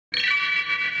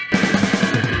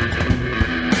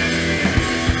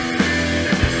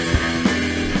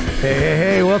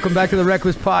Hey, welcome back to the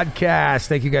Wreckless podcast.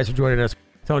 Thank you guys for joining us.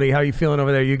 Tony, how are you feeling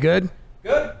over there? You good?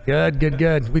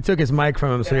 Good. We took his mic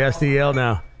from him, so he has to yell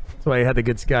now. That's why he had the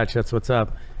good scotch. That's what's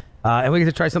up. And we get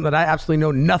to try something that I absolutely know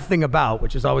nothing about,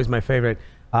 which is always my favorite.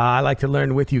 I like to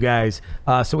learn with you guys.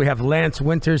 So we have Lance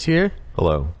Winters here.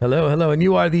 Hello. And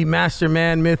you are the master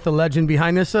man, myth, the legend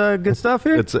behind this good stuff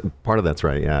here? It's part of that's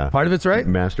right, yeah. Part of it's right?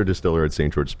 Master distiller at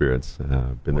St. George Spirits.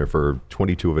 Been there for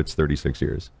 22 of its 36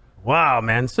 years. Wow,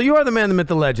 man. So you are the man, the myth,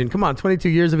 the legend. Come on, 22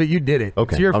 years of it, you did it.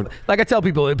 Okay. So like I tell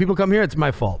people, if people come here, it's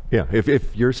my fault. Yeah,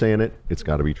 if you're saying it, it's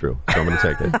got to be true. So I'm going to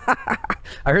take it.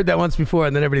 I heard that once before,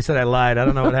 and then everybody said I lied. I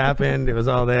don't know what happened. It was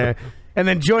all there. And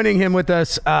then joining him with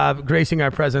us, gracing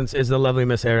our presence, is the lovely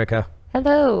Miss Erica.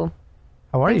 Hello.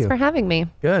 How are you? Thanks for having me.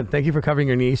 Good. Thank you for covering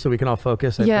your knee so we can all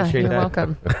focus. I appreciate that. You're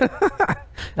welcome.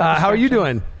 How are you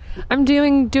doing? I'm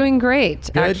doing great,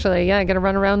 Good? actually. Yeah, I got to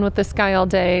run around with this guy all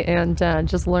day and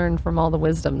just learn from all the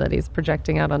wisdom that he's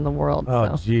projecting out on the world.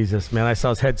 Oh, so. Jesus, man. I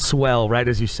saw his head swell right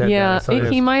as you said that. Yeah,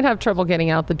 he might have trouble getting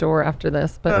out the door after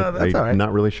this. But that's all right. I'm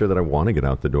not really sure that I want to get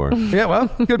out the door. Yeah, well,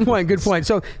 good point.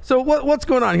 So what's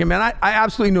going on here, man? I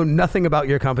absolutely know nothing about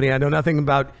your company. I know nothing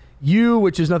about you,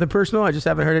 which is nothing personal. I just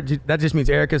haven't heard it. That just means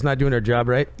Erica's not doing her job,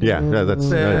 right? Yeah, that's... you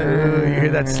hear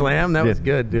that slam? That was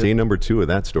good, dude. Day number 2 of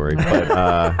that story.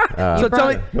 But, So tell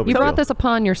me, you brought this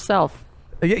upon yourself.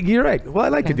 Yeah, you're right. Well, I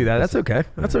like to do that. That's okay.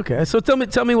 That's okay. So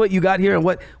tell me what you got here and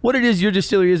what it is your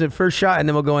distillery is at first shot, and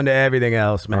then we'll go into everything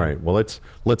else, man. All right. Well,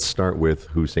 let's start with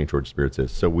who St. George Spirits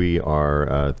is. So we are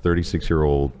a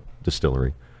 36-year-old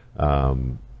distillery.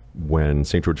 When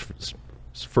St. George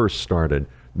first started,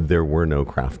 there were no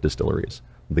craft distilleries.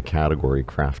 The category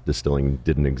craft distilling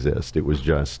didn't exist. It was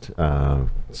just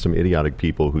some idiotic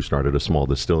people who started a small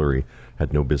distillery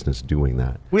had no business doing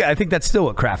that. Well, yeah, I think that's still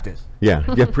what craft is. Yeah,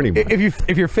 pretty much.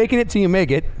 If you're faking it till you make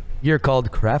it, you're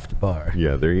called craft bar.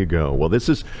 Yeah, there you go. Well, this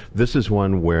is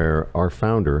one where our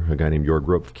founder, a guy named Jörg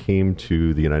Rupp, came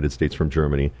to the United States from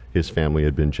Germany. His family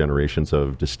had been generations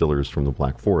of distillers from the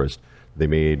Black Forest. They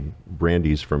made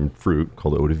brandies from fruit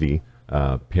called eau de vie.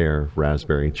 Pear,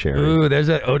 raspberry, cherry. Ooh, there's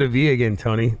that eau de vie again,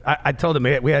 Tony. I told him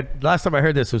we had last time I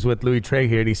heard this was with Louis Trey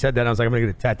here, and he said that. I was like, I'm gonna get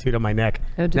it tattooed on my neck.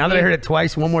 Now that I heard it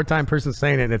twice, one more time, person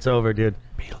saying it, and it's over, dude.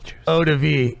 Beetlejuice. Eau de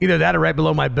vie, either that or right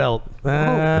below my belt.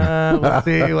 We'll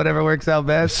see, whatever works out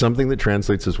best. Something that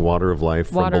translates as water of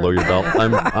life from below your belt.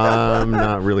 I'm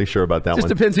not really sure about that. Just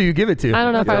depends who you give it to. I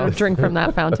don't know if I would drink from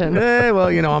that fountain. Well,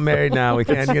 I'm married now. We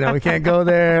can't go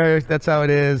there. That's how it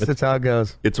is. That's how it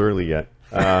goes. It's early yet.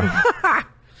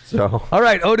 So. All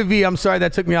right, eau de vie. I'm sorry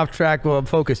that took me off track. Well, it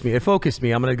focused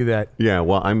me. I'm gonna do that. Yeah.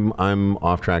 Well, I'm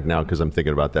off track now because I'm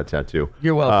thinking about that tattoo.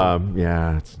 You're welcome.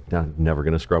 Yeah, it's never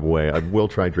gonna scrub away. I will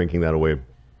try drinking that away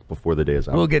before the day is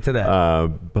out. We'll get to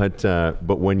that.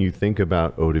 But when you think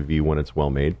about eau de vie when it's well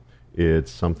made,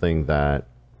 it's something that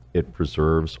it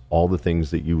preserves all the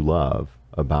things that you love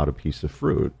about a piece of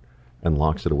fruit and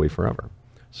locks it away forever.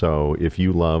 So if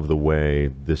you love the way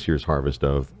this year's harvest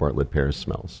of Bartlett pears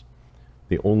smells,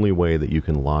 the only way that you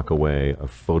can lock away a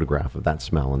photograph of that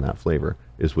smell and that flavor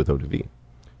is with eau de vie.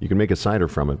 You can make a cider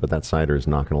from it, but that cider is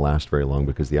not going to last very long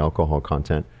because the alcohol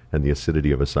content and the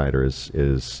acidity of a cider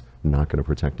is not going to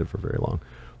protect it for very long.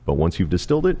 But once you've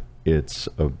distilled it, it's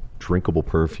a drinkable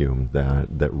perfume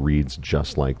that reads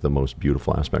just like the most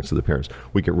beautiful aspects of the pears.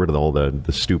 We get rid of all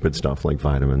the stupid stuff like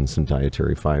vitamins and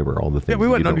dietary fiber, all the things we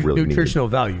want really nutritional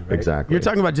value, right? Exactly. You're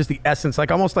talking about just the essence,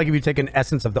 like almost like if you take an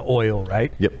essence of the oil,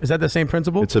 right? Yep. Is that the same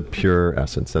principle? It's a pure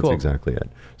essence. That's exactly it.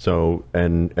 So,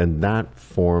 and that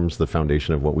forms the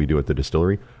foundation of what we do at the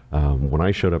distillery. When I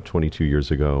showed up 22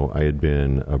 years ago, I had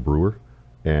been a brewer.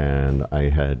 And I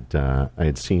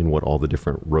had seen what all the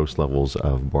different roast levels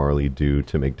of barley do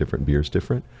to make different beers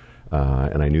different,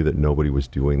 and I knew that nobody was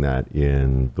doing that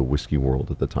in the whiskey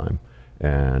world at the time.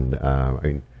 And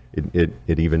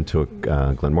it even took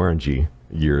Glenmorangie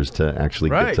years to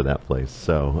actually get to that place.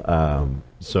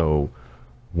 So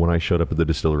when I showed up at the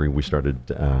distillery, we started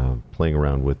playing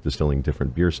around with distilling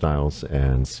different beer styles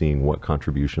and seeing what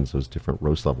contributions those different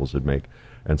roast levels would make,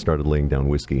 and started laying down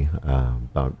whiskey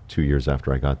about 2 years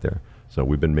after I got there. So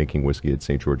we've been making whiskey at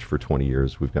St. George for 20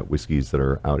 years. We've got whiskeys that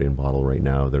are out in bottle right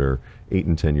now that are 8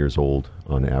 and 10 years old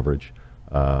on average.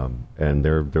 And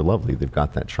they're lovely. They've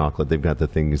got that chocolate. They've got the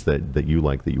things that you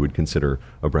like, that you would consider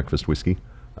a breakfast whiskey.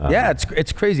 Yeah,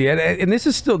 it's crazy. And this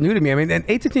is still new to me. I mean, and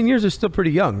 8 to 10 years is still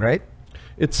pretty young, right?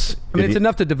 It's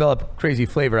enough to develop crazy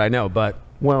flavor, I know, but...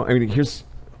 Well, I mean, here's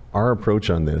our approach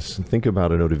on this. Think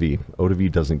about an eau de vie. Eau de vie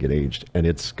doesn't get aged, and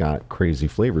it's got crazy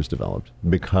flavors developed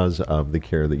because of the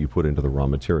care that you put into the raw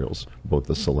materials, both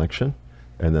the selection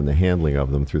and then the handling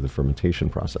of them through the fermentation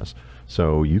process.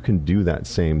 So you can do that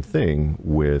same thing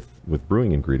with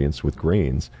brewing ingredients, with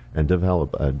grains, and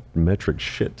develop a metric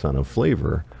shit ton of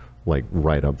flavor, like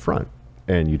right up front.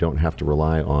 And you don't have to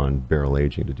rely on barrel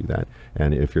aging to do that.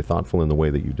 And if you're thoughtful in the way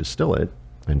that you distill it,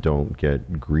 and don't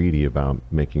get greedy about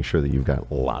making sure that you've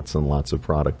got lots and lots of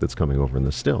product that's coming over in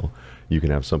the still, you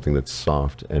can have something that's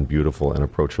soft and beautiful and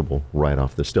approachable right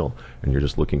off the still. And you're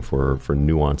just looking for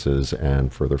nuances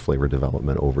and further flavor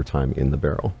development over time in the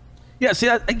barrel. Yeah, see,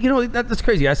 that's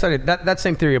crazy. I started that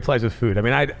same theory applies with food. I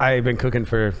mean, I've been cooking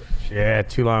for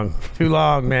too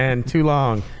long, man, too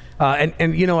long. And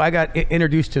I got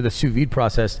introduced to the sous vide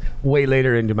process way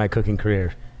later into my cooking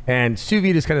career. And sous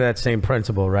vide is kind of that same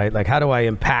principle, right? Like, how do I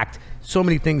impact so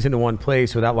many things into one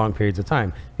place without long periods of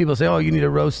time? People say, oh, you need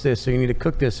to roast this, or you need to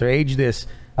cook this, or age this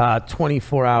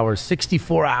 24 hours,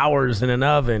 64 hours in an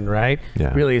oven, right?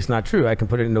 Yeah. Really, it's not true. I can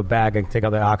put it into a bag, I can take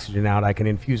all the oxygen out, I can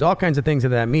infuse all kinds of things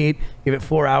into that meat, give it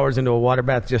 4 hours into a water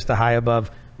bath just to high above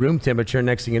room temperature.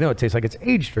 Next thing you know, it tastes like it's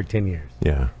aged for 10 years.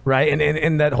 Yeah. Right?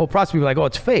 And that whole process, people are like, oh,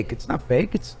 it's fake. It's not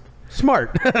fake. It's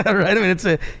smart, right? I mean,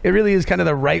 it really is kind of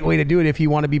the right way to do it if you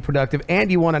want to be productive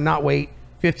and you want to not wait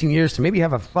 15 years to maybe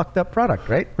have a fucked up product,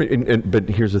 right? But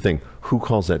here's the thing. Who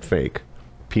calls that fake?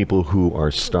 People who are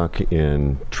stuck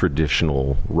in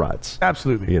traditional ruts.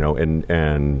 Absolutely.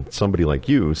 And somebody like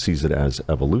you sees it as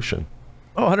evolution.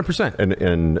 Oh, 100%.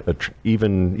 And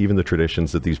even the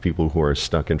traditions that these people who are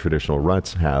stuck in traditional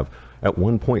ruts have, at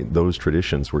one point, those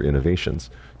traditions were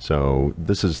innovations. So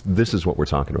this is what we're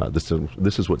talking about. This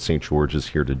is what St. George is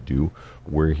here to do.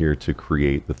 We're here to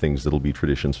create the things that'll be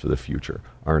traditions for the future.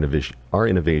 Our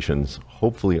innovations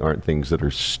hopefully aren't things that are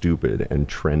stupid and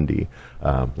trendy,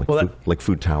 like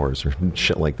food towers or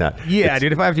shit like that. Yeah,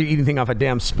 dude, if I have to eat anything off a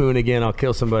damn spoon again, I'll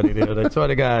kill somebody, dude. I swear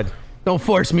to God. Don't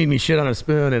force me shit on a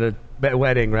spoon at a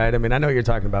wedding, right? I mean, I know what you're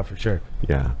talking about for sure.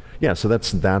 Yeah. So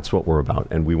that's what we're about,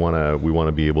 and we want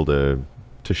to be able to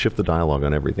shift the dialogue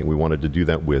on everything. We wanted to do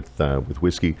that with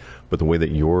whiskey, but the way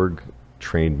that Jorg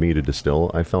trained me to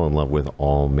distill, I fell in love with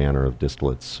all manner of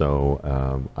distillates.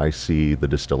 So I see the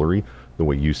distillery the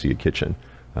way you see a kitchen.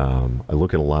 I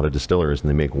look at a lot of distillers and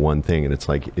they make one thing, and it's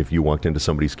like if you walked into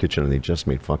somebody's kitchen and they just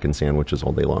made fucking sandwiches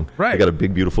all day long. Right. They got a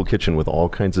big, beautiful kitchen with all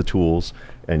kinds of tools,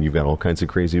 and you've got all kinds of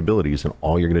crazy abilities, and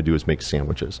all you're going to do is make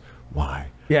sandwiches. Why?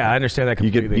 Yeah, I understand that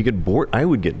completely. You get bored. I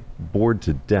would get bored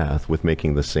to death with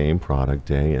making the same product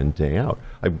day in, day out.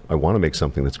 I want to make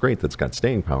something that's great, that's got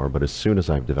staying power, but as soon as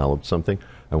I've developed something,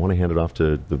 I want to hand it off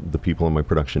to the people on my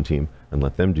production team and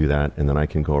let them do that, and then I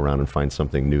can go around and find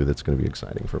something new that's going to be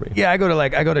exciting for me. Yeah, I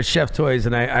go to Chef Toys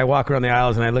and I walk around the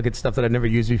aisles and I look at stuff that I've never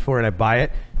used before and I buy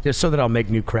it just so that I'll make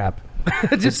new crap.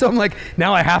 Just so I'm like,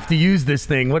 now I have to use this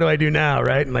thing. What do I do now,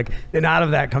 right? And then out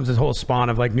of that comes this whole spawn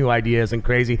of new ideas and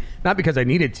crazy. Not because I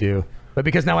needed to, but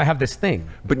because now I have this thing.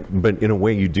 But in a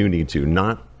way, you do need to,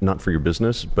 not for your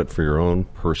business, but for your own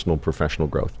personal, professional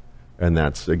growth. And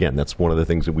that's one of the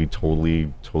things that we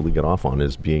totally get off on,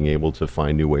 is being able to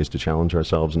find new ways to challenge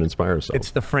ourselves and inspire ourselves. It's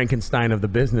the Frankenstein of the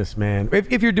business, man.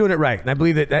 If you're doing it right, and I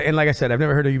believe that. And like I said, I've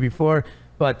never heard of you before,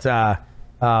 but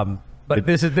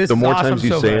this is the more awesome, times you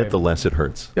so say great. it, the less it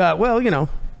hurts. Well,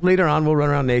 later on we'll run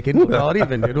around naked. We'll call it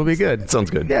even. It'll be good. Sounds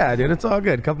good. Yeah, dude, it's all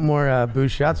good. A couple more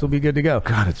booze shots, we'll be good to go.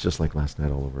 God, it's just like last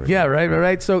night all over again. Yeah,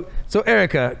 right. So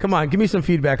Erica, come on, give me some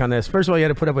feedback on this. First of all, you had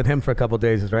to put up with him for a couple of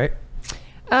days, right?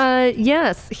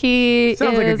 Yes, he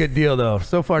sounds like a good deal though.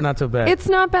 So far, not so bad. It's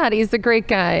not bad. He's a great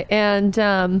guy, and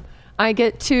I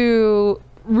get to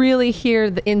really hear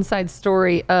the inside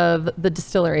story of the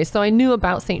distillery. So I knew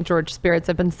about St. George Spirits.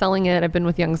 I've been selling it. I've been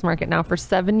with Young's Market now for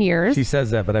 7 years. She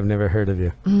says that, but I've never heard of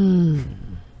you. I'm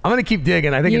gonna keep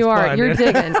digging. I think it's fun. You're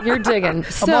digging. You're digging.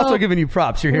 I'm also giving you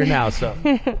props. You're here now, so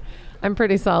I'm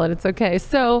pretty solid. It's okay.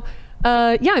 So.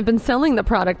 I've been selling the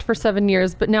product for 7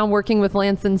 years, but now working with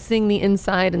Lance and seeing the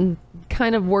inside and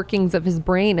kind of workings of his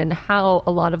brain and how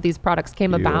a lot of these products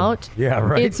came about. Yeah,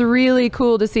 right. It's really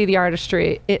cool to see the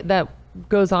artistry that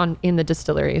goes on in the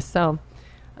distillery. So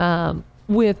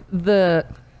with the...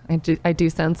 I do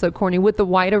sound so corny, with the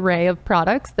wide array of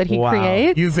products that he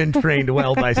creates. You've been trained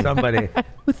well by somebody.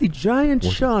 With the giant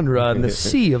genre and the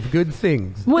sea of good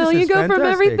things. Well, you go from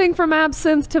everything from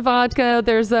absinthe to vodka.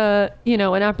 There's an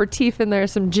aperitif in there,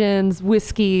 some gins,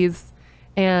 whiskeys,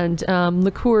 and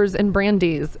liqueurs and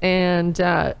brandies. And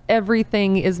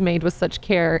everything is made with such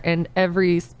care, and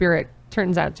every spirit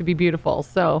turns out to be beautiful.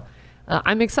 So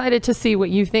I'm excited to see what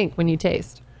you think when you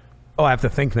taste. Oh, I have to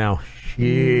think now.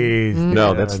 Jeez.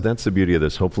 No, that's the beauty of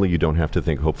this. Hopefully you don't have to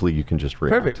think. Hopefully you can just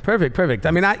react. Perfect.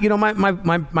 I mean,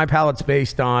 my palate's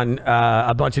based on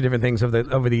a bunch of different things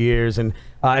over the years, and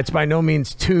it's by no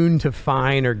means tuned to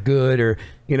fine or good or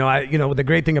the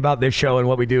great thing about this show and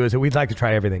what we do is that we'd like to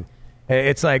try everything.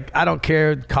 It's like, I don't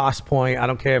care cost point. I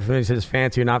don't care if this is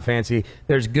fancy or not fancy.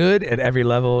 There's good at every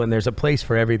level, and there's a place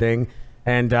for everything.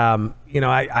 And,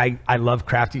 I love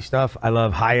crafty stuff. I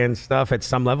love high-end stuff at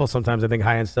some level. Sometimes I think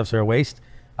high-end stuffs are a waste.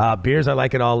 Beers, I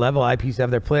like at all level. IPs have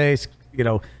their place.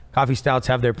 Coffee stouts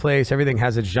have their place. Everything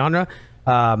has its genre.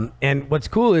 And what's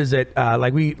cool is that,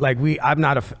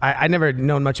 I never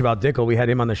known much about Dickel. We had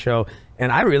him on the show,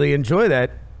 and I really enjoy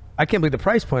that. I can't believe the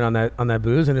price point on that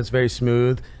booze, and it's very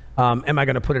smooth. Am I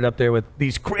going to put it up there with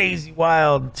these crazy,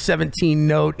 wild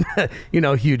 17-note,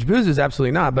 huge boozes?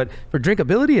 Absolutely not. But for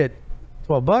drinkability at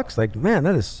 $12, like, man,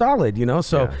 that is solid,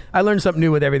 So yeah. I learned something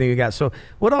new with everything you got. So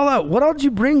what all did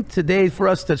you bring today for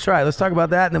us to try? Let's talk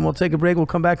about that, and then we'll take a break. We'll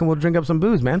come back and we'll drink up some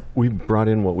booze, man. We brought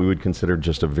in what we would consider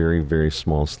just a very, very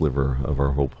small sliver of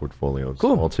our whole portfolio.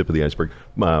 Cool. All tip of the iceberg.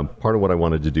 Part of what I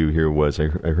wanted to do here was I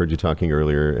heard you talking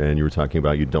earlier, and you were talking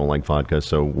about you don't like vodka,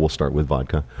 so we'll start with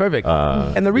vodka. Perfect.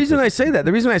 And the reason I say that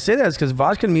is because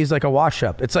vodka to me is like a wash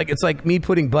up. It's like me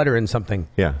putting butter in something.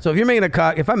 Yeah. So if you're making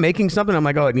if I'm making something, I'm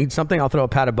like, oh, it needs something. I'll throw a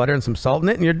pat of butter and some salt in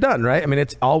it, and you're done, right? I mean,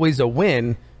 it's always a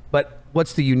win, but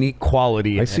what's the unique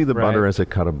quality? I see the butter as a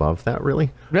cut above that,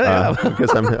 really. Really? Because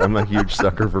I'm a huge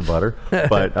sucker for butter.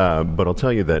 But I'll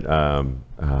tell you that.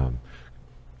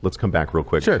 Let's come back real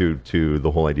quick to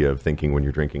the whole idea of thinking when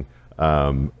you're drinking.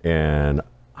 And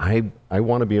I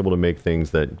want to be able to make things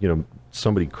that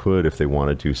somebody could, if they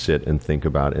wanted to, sit and think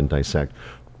about and dissect.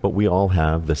 But we all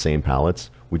have the same palates.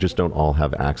 We just don't all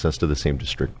have access to the same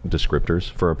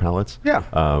descriptors for our palates.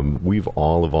 Yeah. We've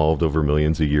all evolved over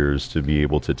millions of years to be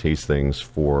able to taste things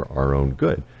for our own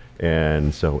good.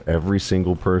 And so every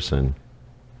single person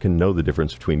can know the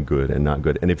difference between good and not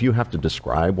good. And if you have to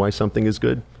describe why something is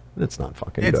good, it's not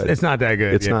fucking good. It's not that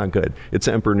good. It's not good. It's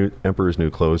Emperor's New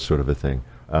Clothes sort of a thing.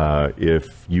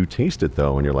 If you taste it,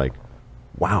 though, and you're like,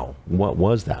 wow, what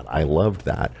was that? I loved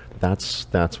that.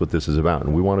 That's what this is about.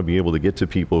 And we want to be able to get to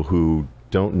people who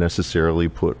don't necessarily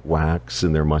put wax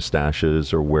in their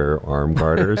mustaches or wear arm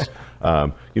garters. I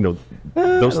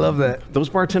love that. Those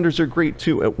bartenders are great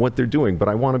too at what they're doing, but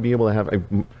I want to be able to have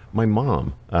my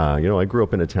mom. I grew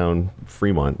up in a town,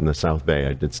 Fremont, in the South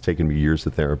Bay. It's taken me years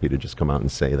of therapy to just come out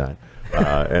and say that.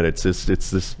 And it's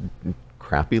this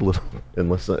crappy little,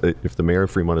 unless if the mayor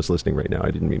of Fremont is listening right now,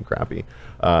 I didn't mean crappy.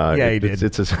 He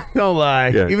did. Don't lie.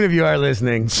 Yeah. Even if you are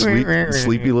listening.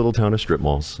 Sleepy little town of strip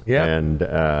malls.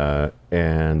 Yeah.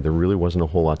 And there really wasn't a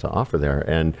whole lot to offer there.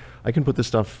 And I can put this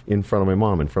stuff in front of my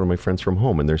mom, in front of my friends from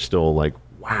home, and they're still like,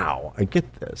 wow, I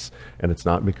get this. And it's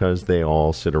not because they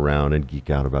all sit around and geek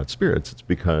out about spirits. It's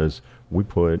because we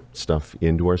put stuff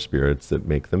into our spirits that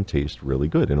make them taste really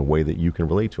good in a way that you can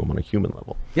relate to them on a human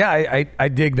level. Yeah, I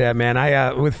dig that, man.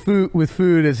 With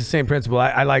food is the same principle.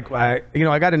 I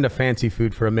got into fancy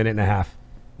food for a minute and a half.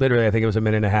 Literally, I think it was a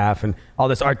minute and a half, and all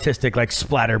this artistic like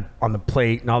splatter on the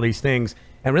plate and all these things.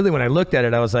 And really, when I looked at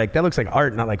it, I was like, that looks like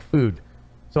art, not like food.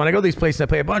 So when I go to these places, I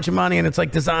pay a bunch of money, and it's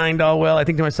like designed all well. I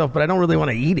think to myself, but I don't really want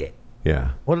to eat it.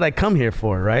 Yeah. What did I come here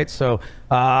for, right? So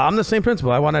I'm the same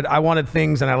principle. I wanted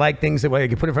things, and I like things that way I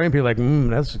can put in front of people like,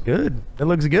 that's good. That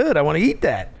looks good. I want to eat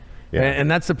that. Yeah. And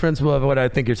that's the principle of what I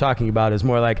think you're talking about is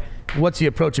more like, what's the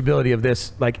approachability of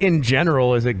this? Like, in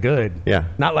general, is it good? Yeah.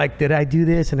 Not like, did I do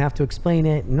this and have to explain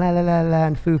it and la la la la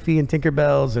and foofy and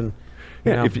Tinkerbells and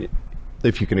you know.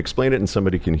 If you can explain it and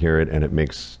somebody can hear it and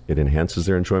it enhances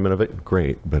their enjoyment of it,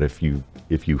 great. But if you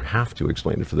have to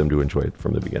explain it for them to enjoy it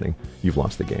from the beginning, you've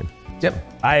lost the game. Yep,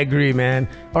 I agree, man.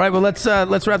 All right, well, let's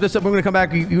wrap this up. We're going to come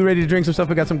back. You ready to drink some stuff?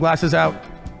 We got some glasses out.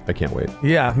 I can't wait.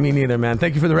 Yeah, me neither, man.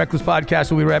 Thank you for the Wreckless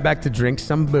podcast. We'll be right back to drink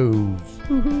some booze.